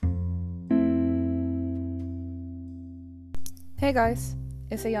Hey guys,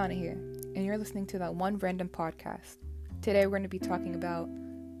 it's Ayana here, and you're listening to that one random podcast. Today we're going to be talking about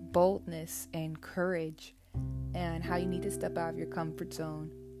boldness and courage and how you need to step out of your comfort zone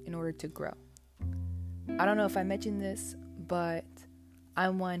in order to grow. I don't know if I mentioned this, but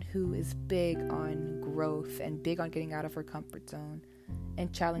I'm one who is big on growth and big on getting out of her comfort zone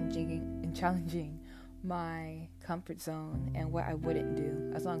and challenging my comfort zone and what I wouldn't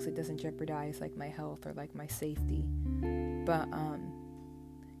do, as long as it doesn't jeopardize like my health or like my safety. But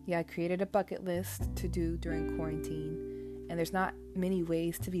I created a bucket list to do during quarantine, and there's not many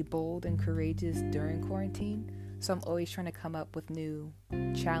ways to be bold and courageous during quarantine, so I'm always trying to come up with new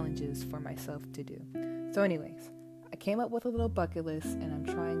challenges for myself to do. So anyways, I came up with a little bucket list, and I'm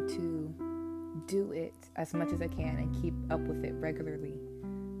trying to do it as much as I can and keep up with it regularly.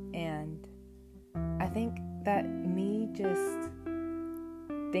 And I think that me just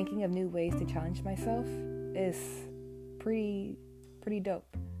thinking of new ways to challenge myself is pretty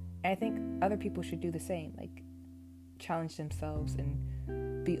dope. And I think other people should do the same, like challenge themselves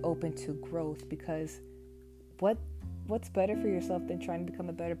and be open to growth, because what's better for yourself than trying to become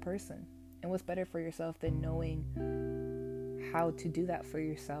a better person? And what's better for yourself than knowing how to do that for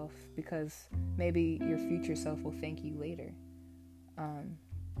yourself, because maybe your future self will thank you later.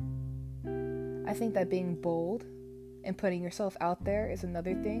 I think that being bold and putting yourself out there is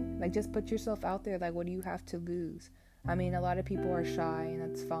another thing. Like, just put yourself out there. Like, what do you have to lose? I mean, a lot of people are shy, and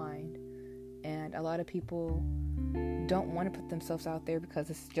that's fine. And a lot of people don't want to put themselves out there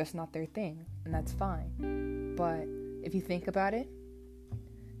because it's just not their thing, and that's fine. But if you think about it,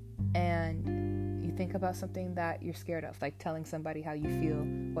 and you think about something that you're scared of, like telling somebody how you feel,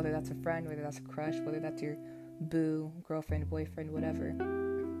 whether that's a friend, whether that's a crush, whether that's your boo, girlfriend, boyfriend, whatever,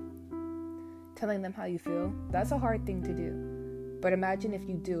 telling them how you feel, that's a hard thing to do. But imagine if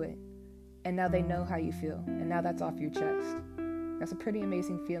you do it, and now they know how you feel, and now that's off your chest. That's a pretty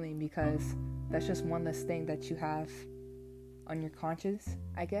amazing feeling, because that's just one less thing that you have on your conscience,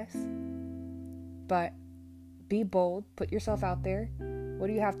 I guess. But be bold, put yourself out there. What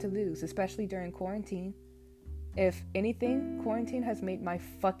do you have to lose, especially during quarantine? If anything, quarantine has made my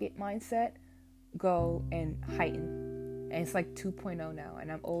fuck it mindset go and heighten. And it's like 2.0 now, and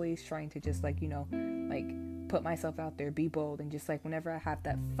I'm always trying to just put myself out there, be bold, and just like whenever I have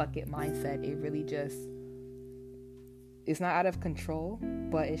that fuck it mindset, it really just, it's not out of control,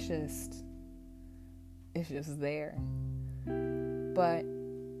 but it's just there. But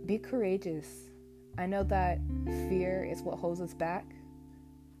be courageous. I know that fear is what holds us back,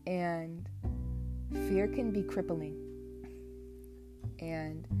 and fear can be crippling,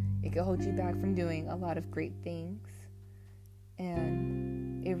 and it can hold you back from doing a lot of great things.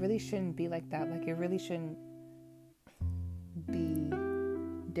 And it really shouldn't be like that. Like, it really shouldn't be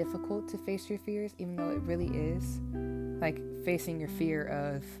difficult to face your fears, even though it really is. Like, facing your fear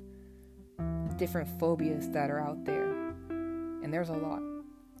of different phobias that are out there. And there's a lot.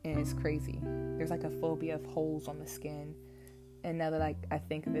 And it's crazy. There's like a phobia of holes on the skin. And now that I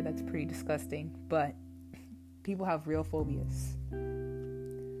think of it, that's pretty disgusting. But people have real phobias.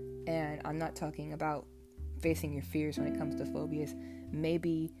 And I'm not talking about facing your fears when it comes to phobias.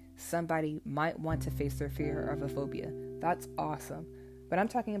 Maybe somebody might want to face their fear of a phobia. That's awesome. But I'm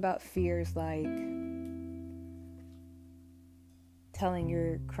talking about fears like telling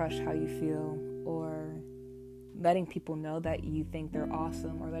your crush how you feel, or letting people know that you think they're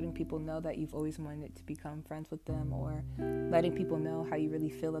awesome, or letting people know that you've always wanted to become friends with them, or letting people know how you really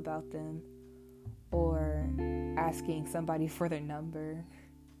feel about them, or asking somebody for their number.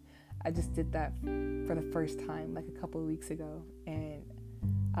 I just did that for the first time like a couple of weeks ago, and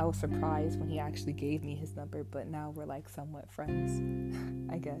I was surprised when he actually gave me his number, but now we're like somewhat friends,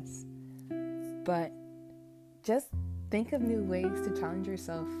 I guess. But just think of new ways to challenge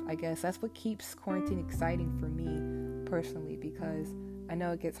yourself, I guess. That's what keeps quarantine exciting for me personally, because I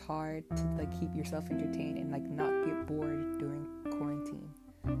know it gets hard to like keep yourself entertained and like not get bored during quarantine.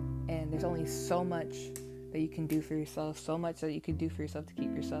 And there's only so much that you can do for yourself, so much that you can do for yourself to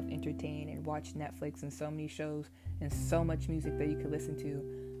keep yourself entertained and watch Netflix and so many shows and so much music that you can listen to.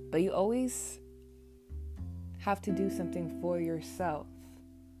 But you always have to do something for yourself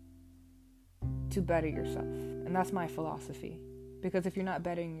to better yourself. And that's my philosophy. Because if you're not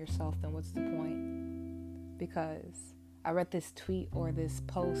bettering yourself, then what's the point? Because I read this tweet or this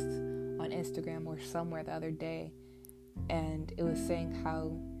post on Instagram or somewhere the other day, and it was saying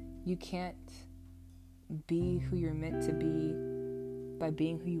how you can't be who you're meant to be by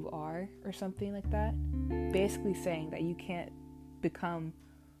being who you are, or something like that. Basically saying that you can't become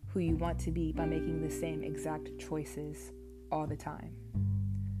who you want to be by making the same exact choices all the time.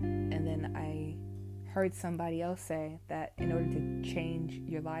 And then I heard somebody else say that in order to change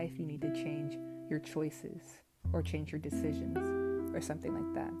your life, you need to change your choices or change your decisions or something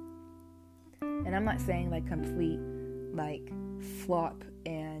like that. And I'm not saying like complete like flop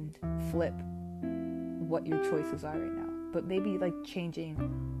and flip what your choices are right now, but maybe like changing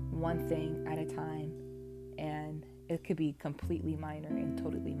one thing at a time, and it could be completely minor and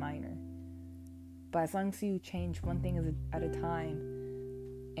totally minor. But as long as you change one thing at a time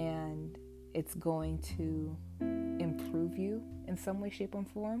and it's going to improve you in some way, shape, or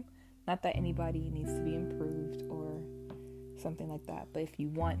form, not that anybody needs to be improved or something like that, but if you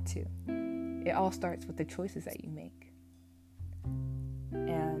want to, it all starts with the choices that you make.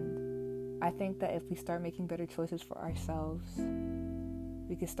 And I think that if we start making better choices for ourselves,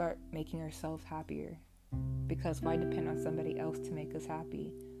 we can start making ourselves happier. Because why depend on somebody else to make us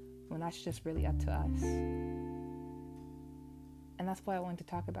happy when that's just really up to us? And that's what I wanted to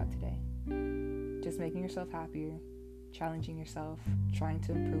talk about today. Just making yourself happier, challenging yourself, trying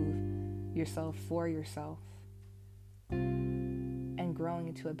to improve yourself for yourself, and growing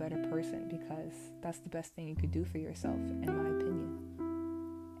into a better person, because that's the best thing you could do for yourself, in my opinion.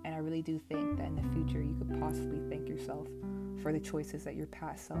 And I really do think that in the future you could possibly thank yourself for the choices that your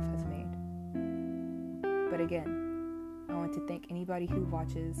past self has made. But again, I want to thank anybody who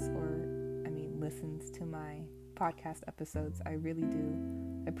watches or listens to my podcast episodes. I really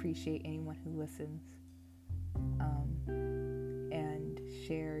do appreciate anyone who listens and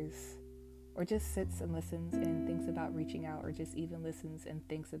shares, or just sits and listens and thinks about reaching out, or just even listens and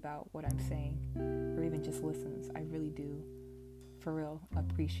thinks about what I'm saying, or even just listens. I really do, for real,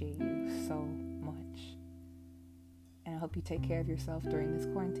 appreciate you so much. And I hope you take care of yourself during this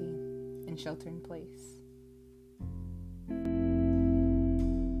quarantine and shelter in place.